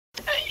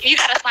You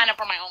gotta sign up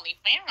for my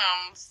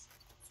OnlyFans.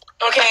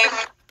 Okay.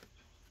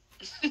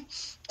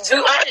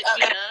 Do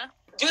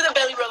the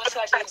belly roll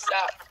until I tell you to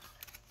stop.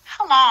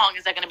 How long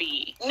is that gonna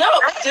be? No,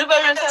 do the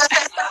belly roll until I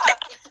tell you to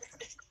stop.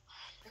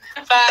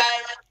 5,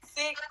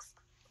 6,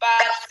 5,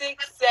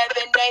 6,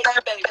 7, 8.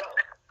 Belly roll.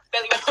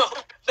 Belly roll.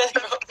 Belly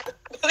roll.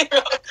 Belly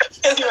roll.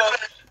 Belly roll.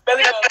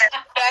 Belly roll.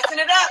 Fasten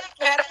it up.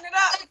 Fasten it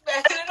up.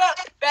 Fasten it up.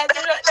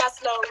 Fasten it up. Now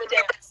slow it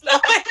down. Slow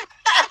it.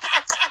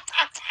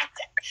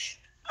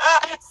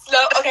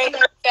 Slow. Okay.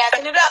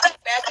 Fasten it up.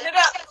 Fasten it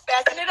up.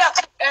 Fasten it up.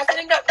 Fasten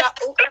it up. Now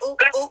ooh, ooh, ooh,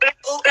 ooh,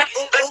 ooh,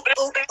 ooh,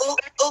 ooh, ooh,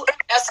 ooh.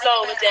 Now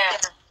slow it down.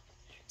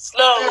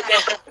 Slow it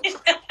down.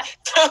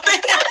 I'm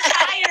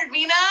tired,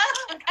 Mina.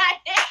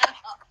 Goddamn.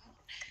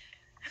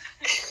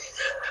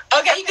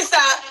 Okay, you can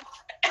stop.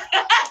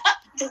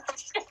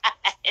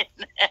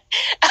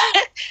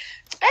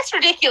 That's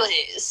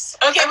ridiculous.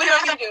 Okay, what do you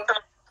want me to do?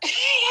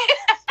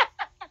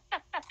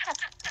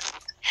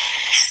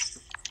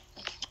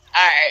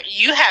 All right,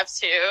 you have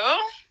to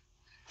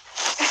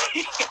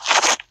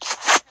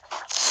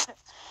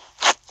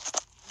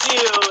do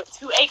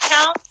 2 8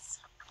 counts,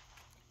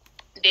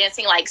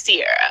 dancing like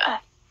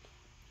Sierra.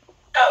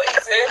 Oh,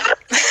 is it?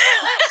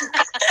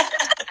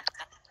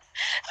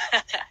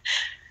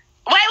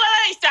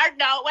 Wait, start.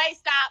 No, wait,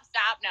 stop.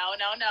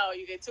 No.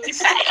 You get too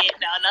excited.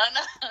 No.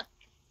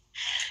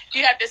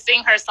 You have to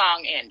sing her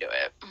song and do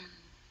it.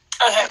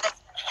 Okay.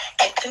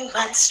 I can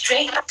run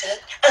straight to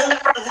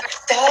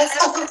stars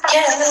on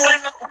together.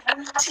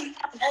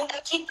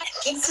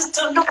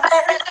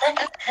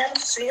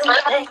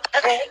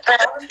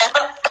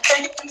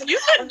 You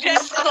look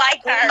just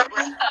like her,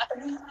 bro.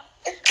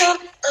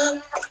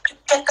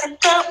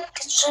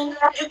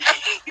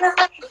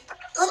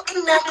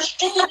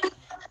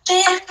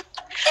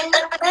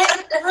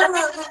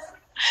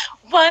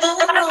 What?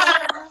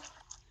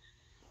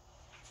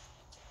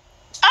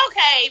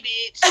 Okay,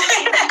 bitch.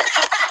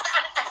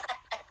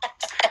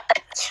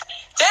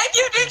 Thank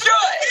you,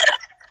 Detroit.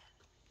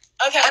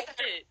 Okay.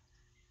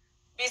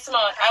 Be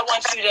smart. I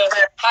want you to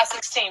hot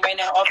 16 right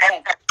now.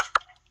 Okay.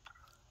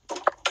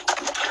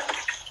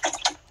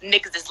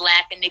 Niggas is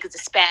laughing, niggas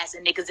is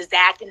spazzing, niggas is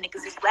acting,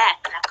 niggas is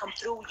laughing. I come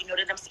through, you know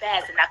that I'm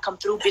spazzing. I come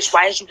through, bitch,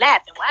 why is you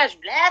laughing? Why is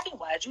you laughing?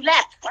 Why is you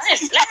laughing? Why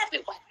is you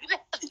laughing? Why is you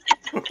laughing?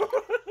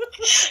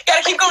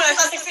 Gotta keep going. That's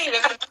hot 16.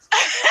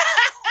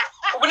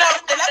 Well, no,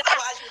 that's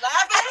why you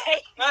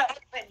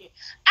laughing.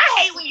 I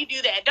hate when you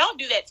do that. Don't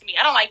do that to me.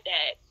 I don't like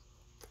that.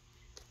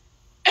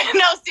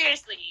 No,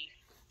 seriously.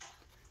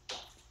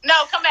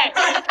 No, come back.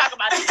 We're gonna talk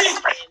about these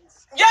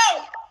friends. Yo!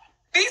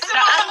 These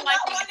I don't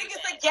like when when you do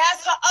niggas that. to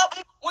gas her up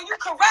when you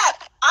can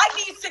rap. I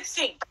need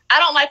 16. I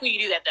don't like when you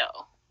do that,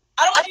 though.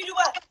 I don't want you to do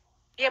what?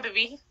 Yeah,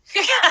 baby.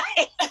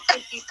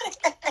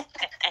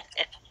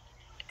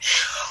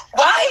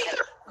 Why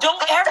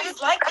don't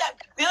Aries like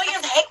that?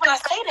 Billions hate when I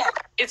say that.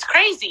 It's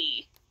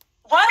crazy.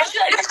 Why don't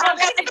you It's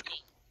condescending.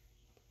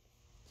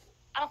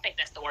 I don't think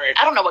that's the word.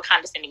 I don't know what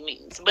condescending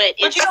means, but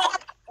you don't.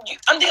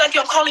 I'm thinking like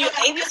I'm calling you a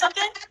baby or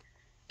something.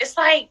 It's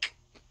like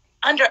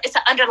it's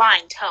an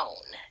underlying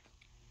tone.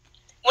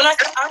 When I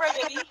say all right,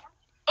 baby.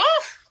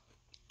 Oof.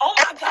 Oh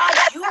my God,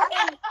 you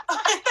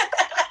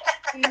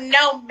and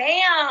No,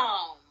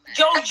 ma'am.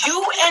 yo,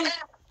 you and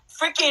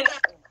freaking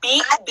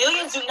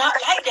Billions do not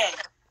like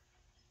that.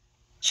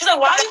 She's like,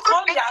 why are you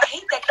calling me that? I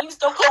hate that. Can you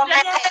still call me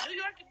that?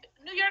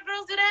 New York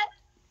girls do that?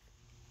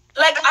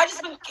 Like, I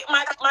just been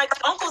my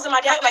uncles and my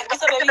dad like,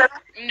 what's up, baby?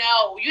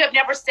 No, you have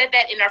never said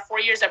that in our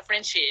 4 years of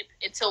friendship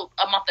until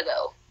a month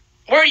ago.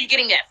 Where are you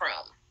getting that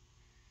from?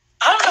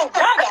 I don't know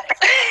where I got it.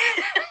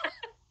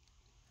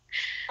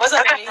 What's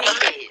up,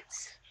 baby?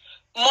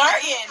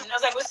 Martin. I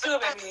was like, what's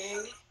up,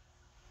 baby?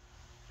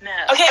 No.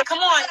 Okay, come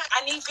on.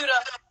 I need you to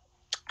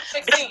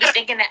 16. Be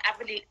thinking that I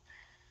really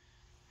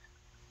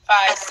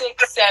 5,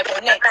 6,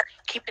 7, 8.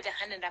 keep it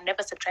 100. I'm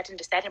never subtracting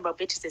the statin, bro.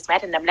 Bitches is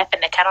mad and I'm laughing.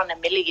 The cat on a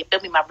million. You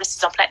feel me? My wrist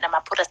is on platinum. I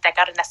put a stack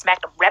out and I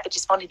smack them. Rap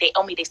bitches phony. They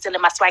owe me. They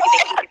stealing my swagger.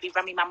 They keep it. Be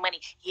run me my money.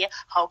 Yeah,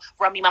 ho.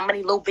 Run me my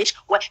money, little bitch.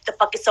 What the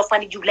fuck is so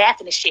funny? You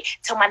laughing and shit.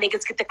 Tell my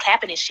niggas get the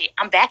clapping and shit.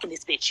 I'm back in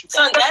this bitch. You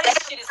Son, that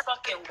shit is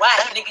fucking whack,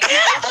 nigga.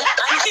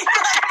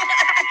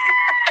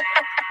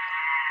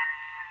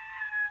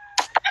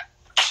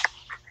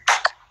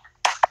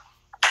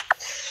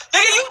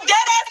 Nigga, you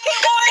dead ass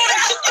came on in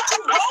that shit that you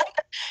wrote?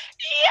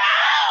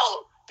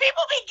 Yo!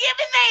 People be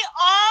giving they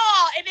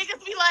all. And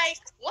niggas be like,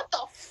 what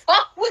the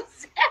fuck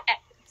was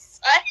that?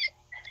 Son?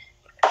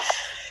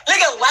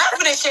 Nigga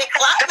laughing and shit,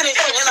 clapping and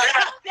shit. Like,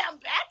 I'm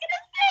back in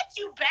this bitch.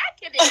 You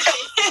back in this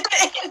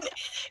bitch.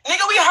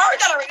 nigga, we heard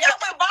that already. That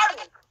went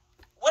viral.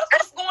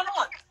 What's going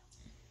on?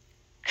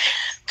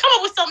 Come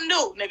up with something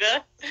new,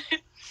 nigga.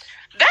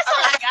 That's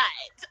all I got.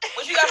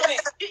 What you got for me?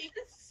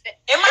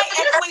 Am I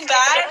echoing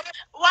bad?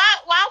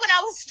 Why when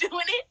I was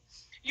doing it,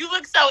 you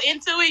looked so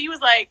into it, you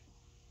was like,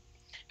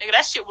 nigga,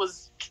 that shit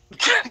was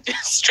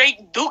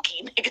straight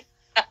dookie, nigga.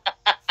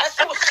 That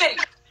shit was shitty.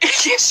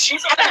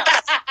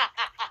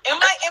 Am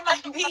I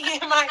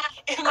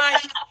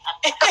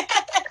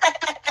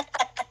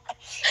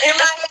Am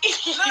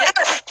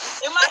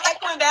I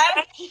echoing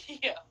back?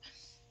 Yeah.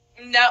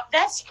 No,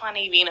 that's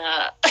funny,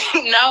 Vina.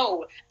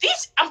 No.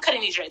 I'm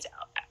cutting these dreads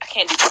out. I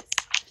can't do this.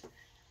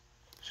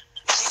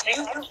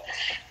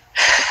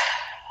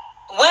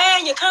 Where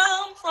you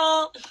come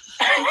from?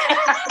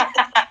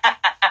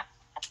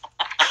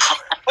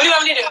 What do you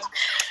want me to do?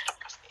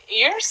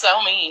 You're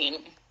so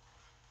mean.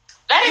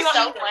 That is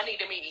so funny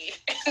to me.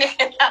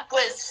 That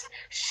was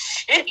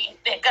shitty,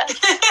 nigga.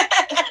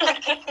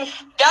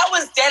 That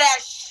was dead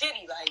ass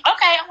shitty. Like,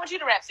 okay, I want you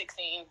to rap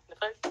 16.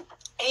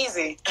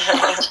 Easy.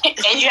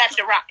 And you have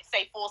to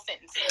say full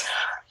sentences.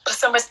 Put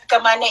some respect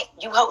on my neck.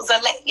 You hoes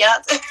are late,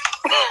 y'all.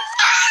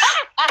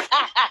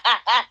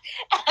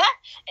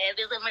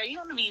 You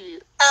want to be...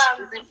 I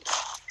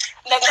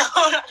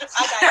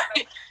got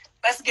it.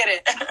 Let's get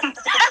it.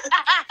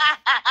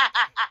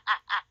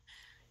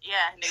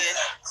 Yeah, nigga.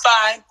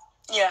 Fine.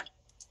 Yeah.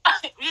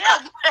 Yeah.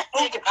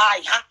 Move your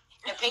body, huh?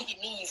 And bend your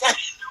knees.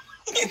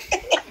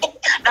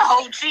 The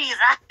whole cheese,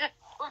 huh?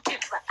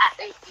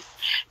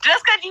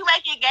 Just because you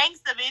make it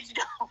gangster, bitch,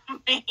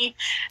 don't mean...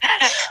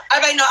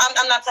 Alright, no,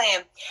 I'm not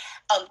playing.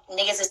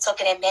 Niggas is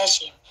talking that mad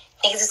shit.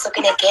 Niggas is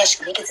talking that gas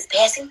shit. Niggas is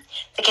passing.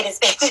 Forget his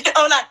passing.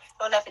 Hold on.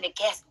 Don't laugh at the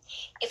gas.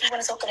 If you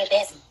want to talk to that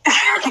passing, if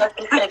you want to talk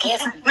to the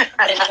gas,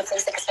 but a nigga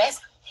face like a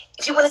passing.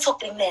 If you want to talk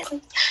to the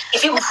passing,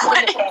 if you want to talk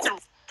to the passing,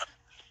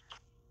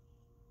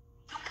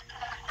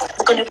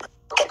 we're going to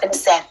get them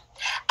sad.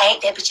 I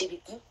ain't that bitch.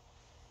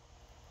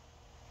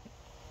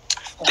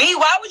 B,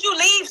 why would you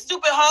leave,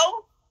 stupid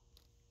hoe?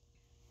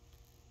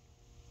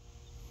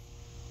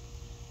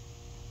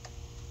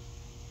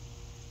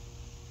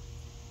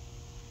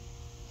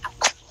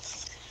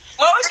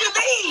 Why would you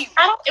leave?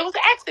 It was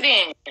an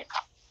accident.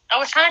 I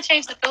was trying to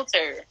change the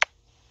filter.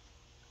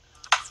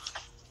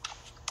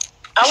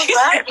 I was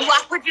right.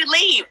 Why would you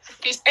leave?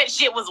 Because that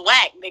shit was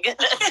whack, nigga.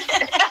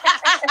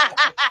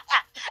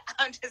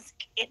 I'm just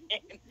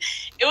kidding.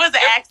 It was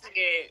an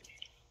accident.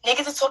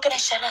 Niggas is talking that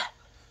shut up.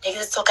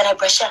 Niggas is talking that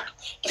brush up.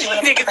 If you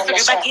want to Niggas is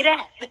talking about get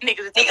up.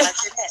 Niggas is talking about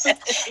get up.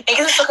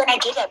 Niggas is talking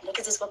that get up.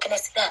 Niggas is talking that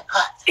sit up.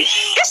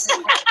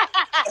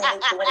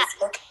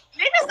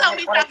 Niggas don't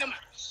be talking about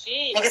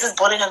shit. Niggas is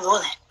balling and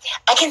rolling.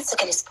 I can't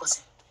suck in this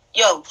pussy.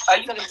 Yo, are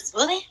you sucking this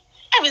pussy?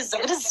 I was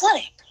sucking this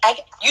pussy.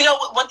 You know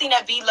what? One thing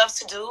that B loves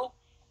to do,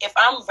 if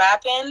I'm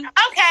rapping,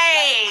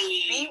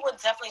 okay, B would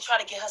definitely try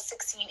to get her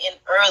 16 in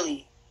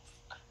early.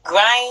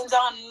 Grind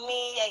on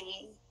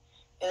me,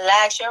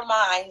 relax your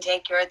mind,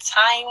 take your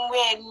time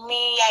with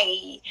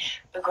me,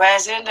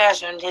 progressive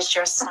doesn't hit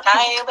your style,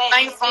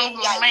 baby.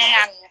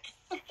 Man.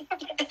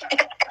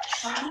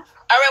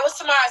 All right, what's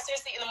tomorrow?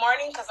 Seriously, in the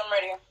morning? Because I'm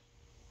ready.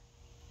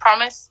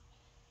 Promise?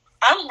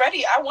 I'm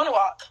ready. I want to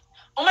walk.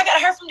 Oh my God,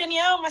 I heard from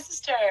Danielle, my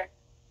sister.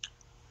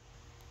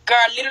 Girl,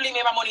 I literally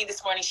made my money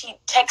this morning. She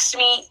texted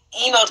me,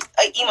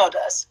 emailed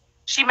us.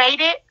 She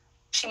made it?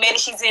 She made it.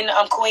 She's in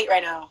Kuwait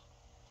right now.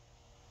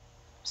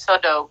 So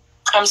dope.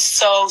 I was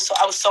so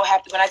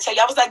happy when I tell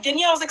you. I was like,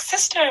 Danielle, I was like,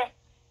 sister.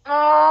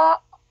 Aww.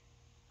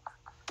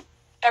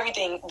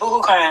 Everything.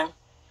 Boohoo crying.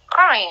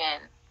 Crying.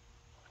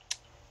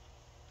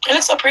 It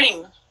looks so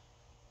pretty.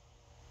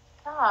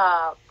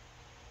 Stop.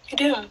 You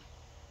do.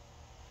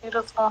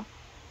 Beautiful.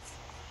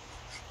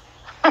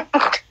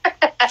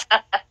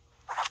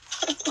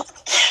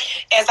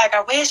 It's like,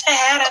 I wish I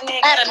had a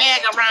nigga. Had a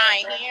nigga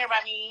right here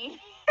by me.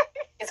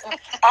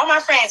 All my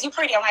friends, you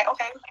pretty. I'm like,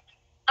 okay.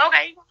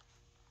 Okay.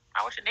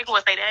 I wish a nigga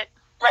would say that.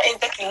 Right,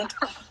 exactly.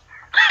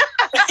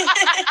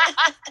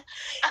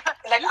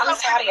 Like, I'm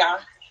tired of y'all.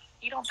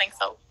 You don't think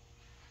so?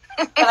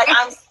 Like,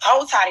 I'm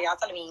so tired of y'all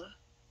telling me.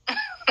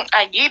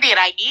 I get it.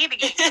 I get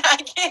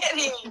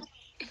it.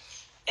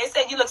 They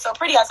said you look so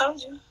pretty. I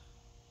told you.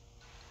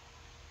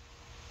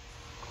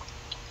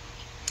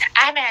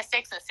 I haven't had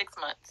sex in 6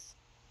 months.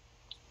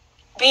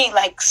 B,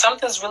 like,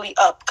 something's really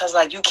up. Because,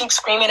 like, you keep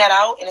screaming that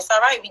out. And it's all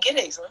right. We get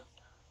it, son.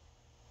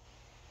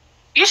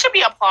 You should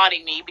be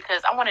applauding me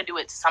because I want to do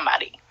it to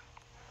somebody.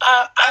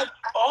 I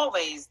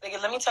always. Like,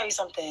 let me tell you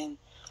something.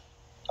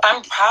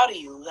 I'm proud of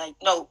you. Like,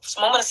 no,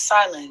 moment of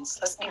silence.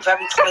 Let's be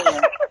very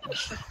clear.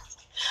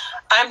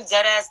 I'm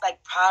dead ass,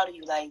 like, proud of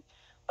you. Like,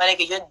 my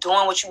nigga, you're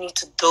doing what you need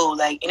to do.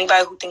 Like,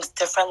 anybody who thinks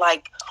different,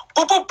 like,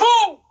 boom, boom,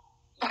 boom.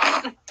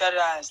 Dead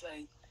ass,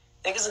 like,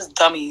 niggas is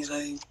dummies.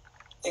 Like,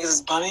 niggas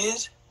is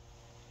bummies.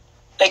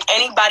 Like,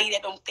 anybody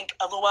that don't think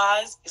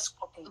otherwise is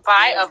fucking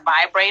Buy a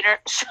vibrator.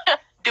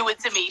 Do it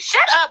to me.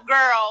 Shut up,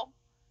 girl.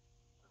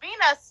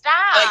 Vina,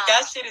 stop. Like,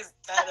 that shit is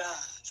dead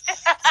ass.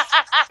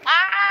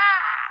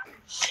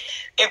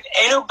 If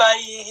ain't nobody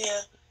in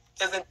here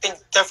doesn't think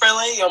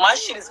differently, yo, my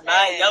shit is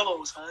mad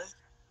yellow, son.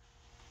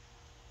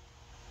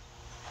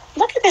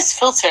 Look at this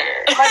filter.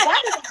 Like,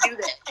 why does it do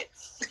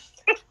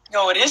that?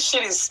 Yo, this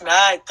shit is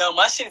mad dumb.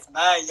 My shit is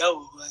mad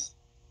yellow. Like.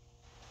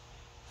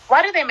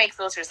 Why do they make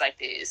filters like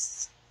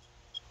this?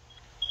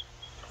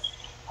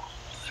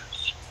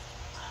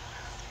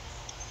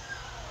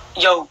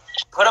 Yo,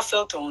 put a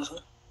filter on, son.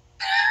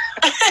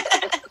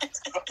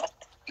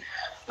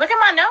 Look at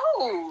my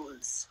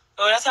nose.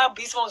 Oh, that's how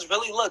Beast Modes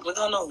really look. Look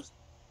at her nose.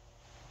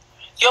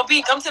 Yo,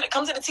 B, come to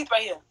the teeth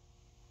right here.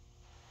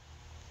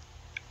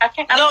 I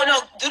can't. No,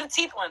 do the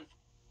teeth one.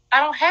 I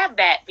don't have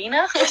that,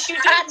 Bina. Yes, you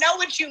do. I know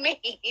what you mean.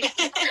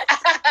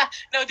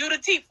 No, do the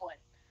teeth one.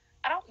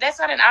 I don't. That's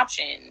not an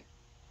option.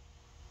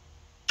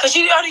 Cause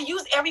you already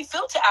used every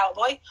filter out,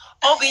 boy.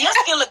 Oh, but your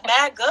skin look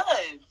mad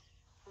good.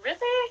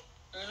 Really?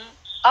 Mm-hmm.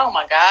 Oh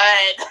my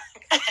god.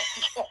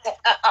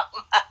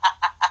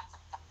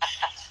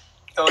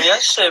 Oh, yeah,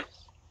 shit.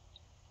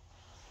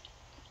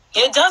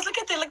 Yeah, it does. Look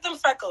at them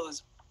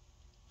freckles.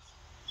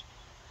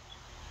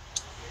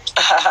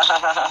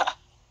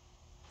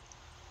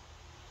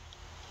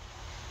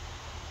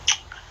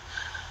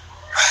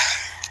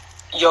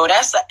 Yo,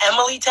 that's an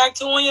Emily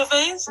tattoo on your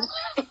face?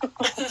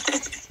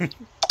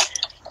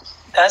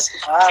 That's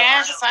wild.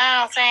 Can't you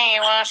sound saying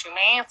what you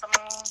mean to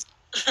me?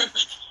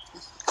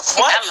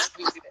 What?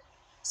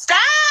 Stop,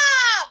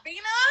 Bina!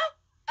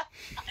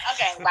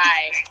 Okay,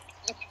 bye.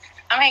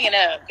 I'm hanging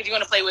up because you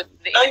want to play with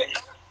the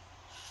internet.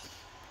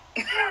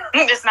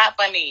 It's not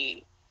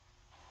funny.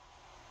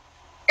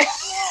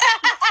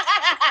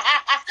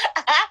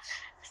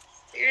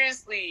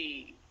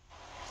 Seriously.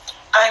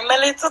 I'm a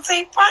little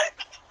teapot.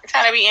 We're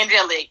trying to be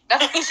angelic.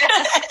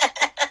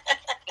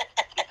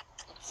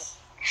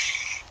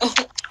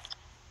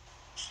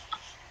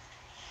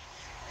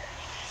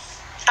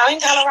 I'm in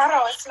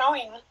Colorado. It's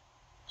snowing.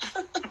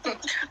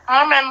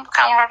 I'm in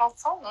Colorado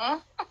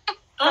too.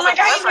 Oh my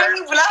god, you made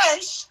me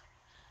blush.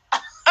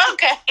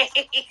 Okay.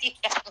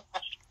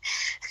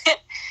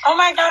 Oh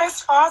my god,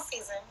 it's fall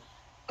season.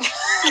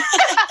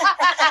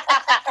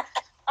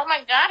 Oh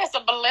my god, it's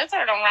a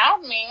blizzard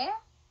around me.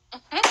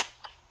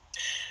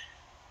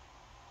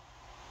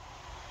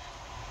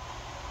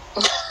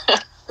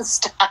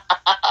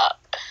 Stop.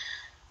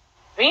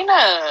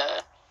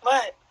 Vina.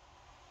 What?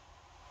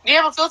 Do you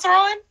have a filter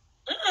on?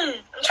 I'm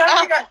trying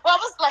to figure out. I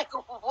was like,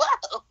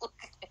 whoa.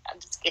 I'm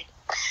just kidding.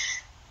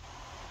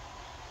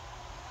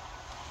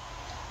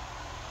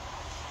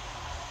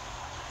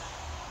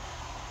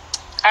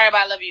 All right,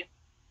 bye. I love you.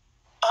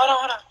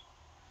 Hold on.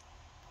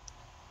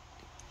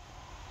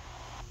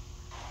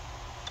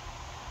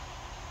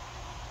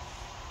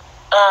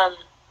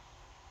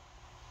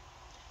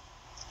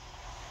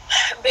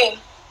 B.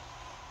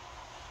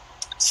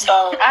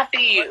 So I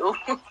see you.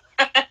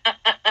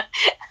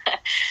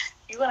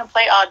 You want to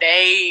play all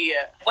day?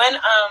 When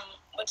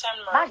what time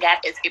My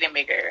gap is getting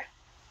bigger.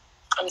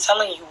 I'm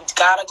telling you, you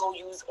gotta go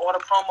use order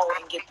promo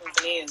and get them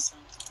veneers.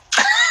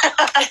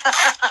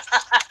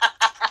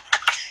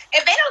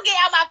 If they don't get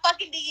out my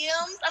fucking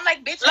DMs, I'm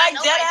like, bitch, Like I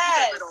know dead my teeth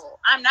ass. are little.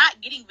 I'm not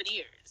getting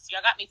veneers.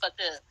 Y'all got me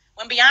fucked up.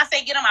 When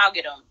Beyonce get them, I'll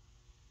get them.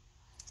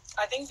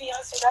 I think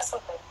Beyonce got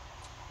something.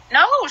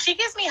 No, she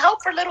gives me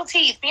hope for little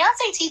teeth.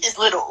 Beyonce teeth is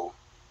little.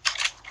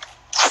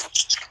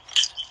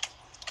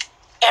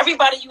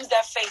 Everybody use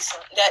that face,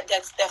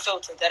 that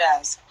filter, that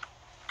ass.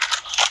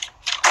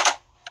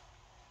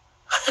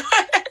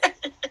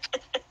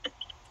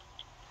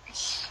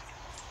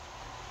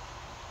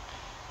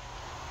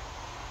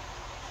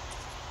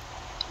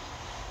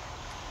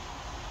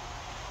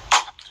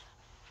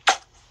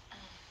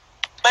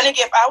 My nigga,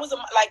 if I was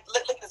like,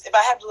 look this. If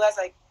I had blue eyes,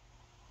 like,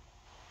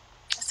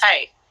 It's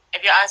tight.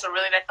 If your eyes were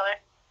really that color,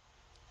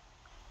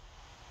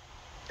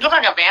 you look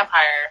like a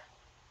vampire.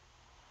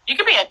 You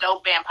could be a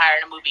dope vampire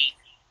in a movie.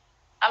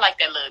 I like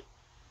that look.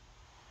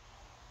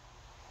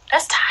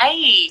 That's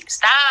tight.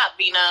 Stop,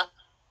 Bina.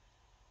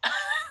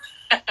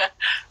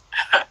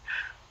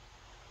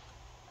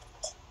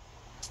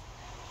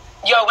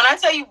 yo, when I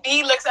tell you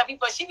B looks at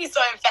people, she be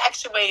so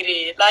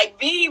infatuated. Like,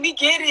 B, we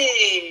get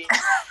it.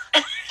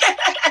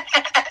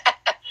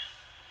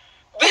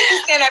 B be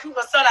staring at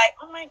people so like,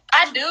 oh my God.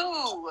 I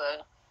do.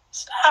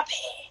 Stop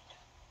it.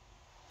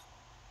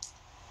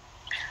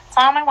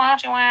 Tell me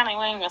what you want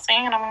when you're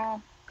singing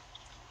them.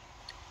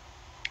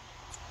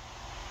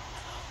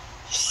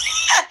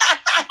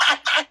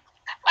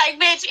 Like,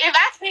 bitch, if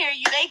I clear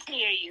you, they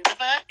clear you. The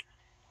fuck?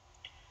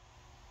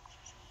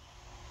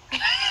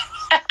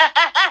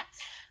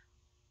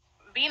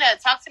 Bina,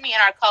 talk to me in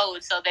our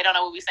code so they don't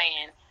know what we're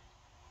saying.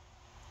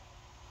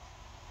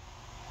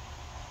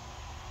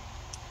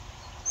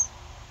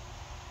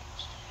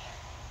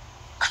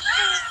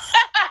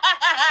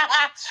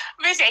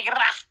 Bitch,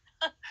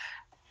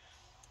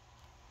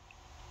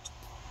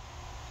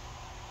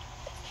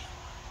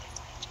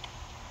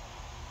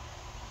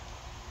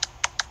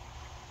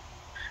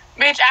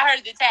 bitch, I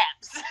heard the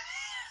taps.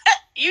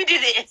 You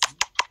did this.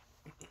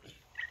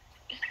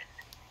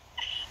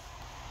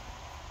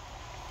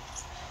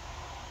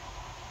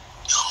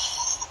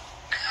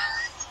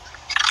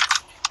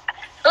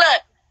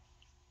 Look.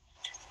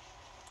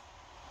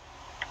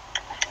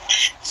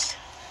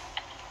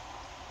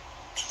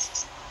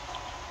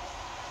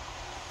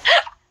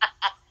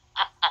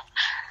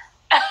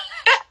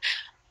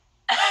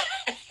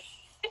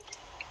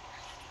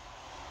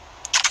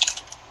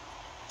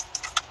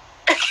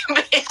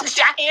 Bitch,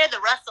 I hear the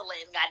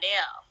rustling,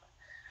 goddamn.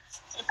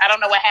 I don't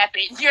know what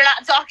happened. You're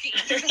not talking.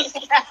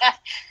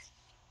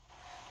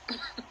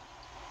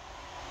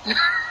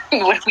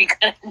 What are we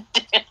gonna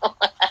do?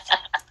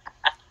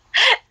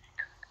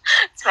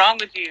 What's wrong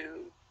with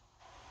you?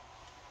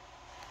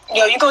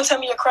 Yo, you gonna tell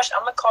me your crush?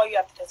 I'm gonna call you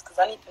after this because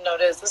I need to know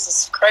this. This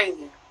is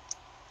crazy.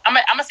 I'm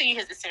gonna send you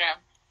his Instagram.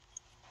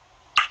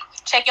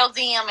 Check your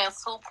DM in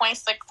 2.6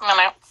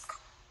 minutes.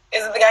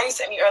 Is it the guy you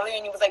sent me earlier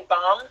and he was like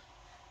bomb?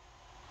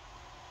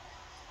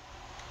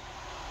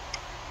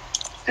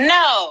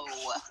 No.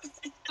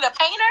 The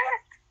painter?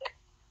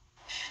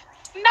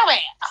 No, ma'am.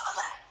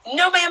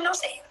 No, ma'am, no,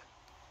 Sam.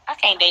 I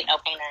can't date no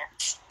painter.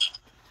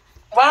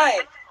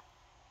 Why?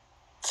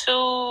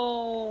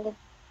 Too.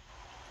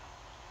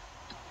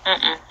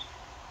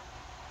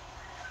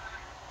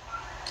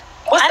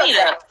 What's I up need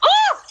there? a.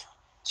 Ooh!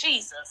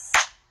 Jesus.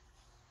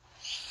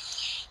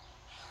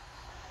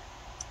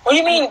 What do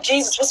you mean,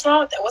 Jesus? What's wrong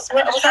with that? What's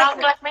strong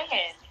happening? black man.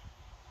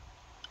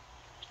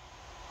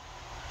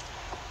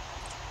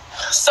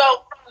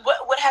 So,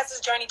 what has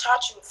this journey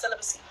taught you with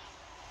celibacy?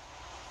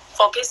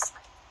 Focus.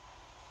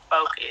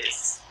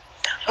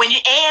 When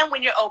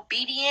you're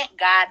obedient,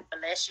 God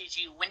blesses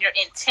you. When you're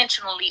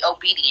intentionally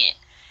obedient.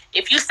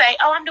 If you say,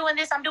 "Oh, I'm doing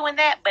this, I'm doing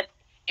that," but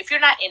if you're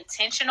not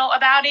intentional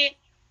about it,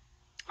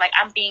 like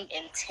I'm being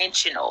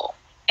intentional,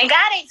 and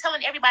God ain't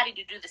telling everybody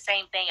to do the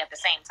same thing at the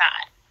same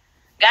time.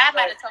 God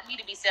might have told me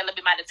to be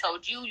celibate, might have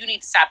told you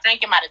need to stop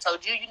drinking, might have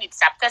told you need to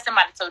stop cussing,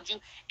 might have told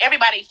you.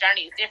 Everybody's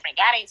journey is different.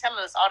 God ain't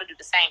telling us all to do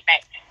the same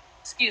thing.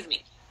 Excuse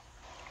me.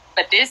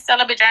 But this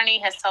celibate journey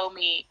has taught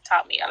me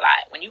a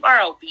lot. When you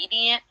are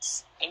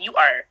obedient and you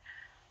are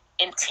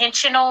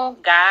intentional,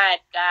 God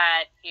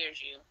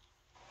hears you.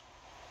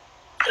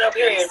 No,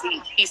 period.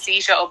 He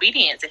sees your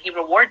obedience and he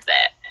rewards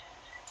that.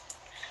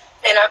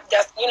 And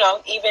that's,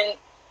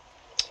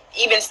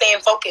 even staying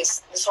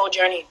focused this whole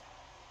journey.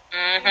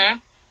 Mm-hmm.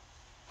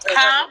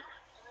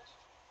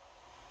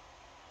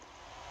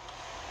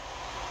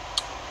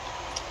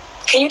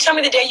 Can you tell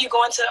me the day you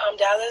going to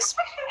Dallas?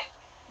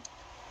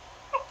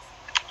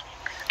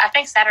 I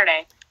think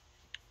Saturday.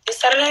 It's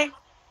Saturday?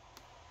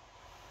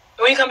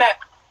 When you come back?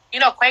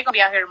 Quay gonna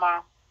be out here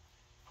tomorrow.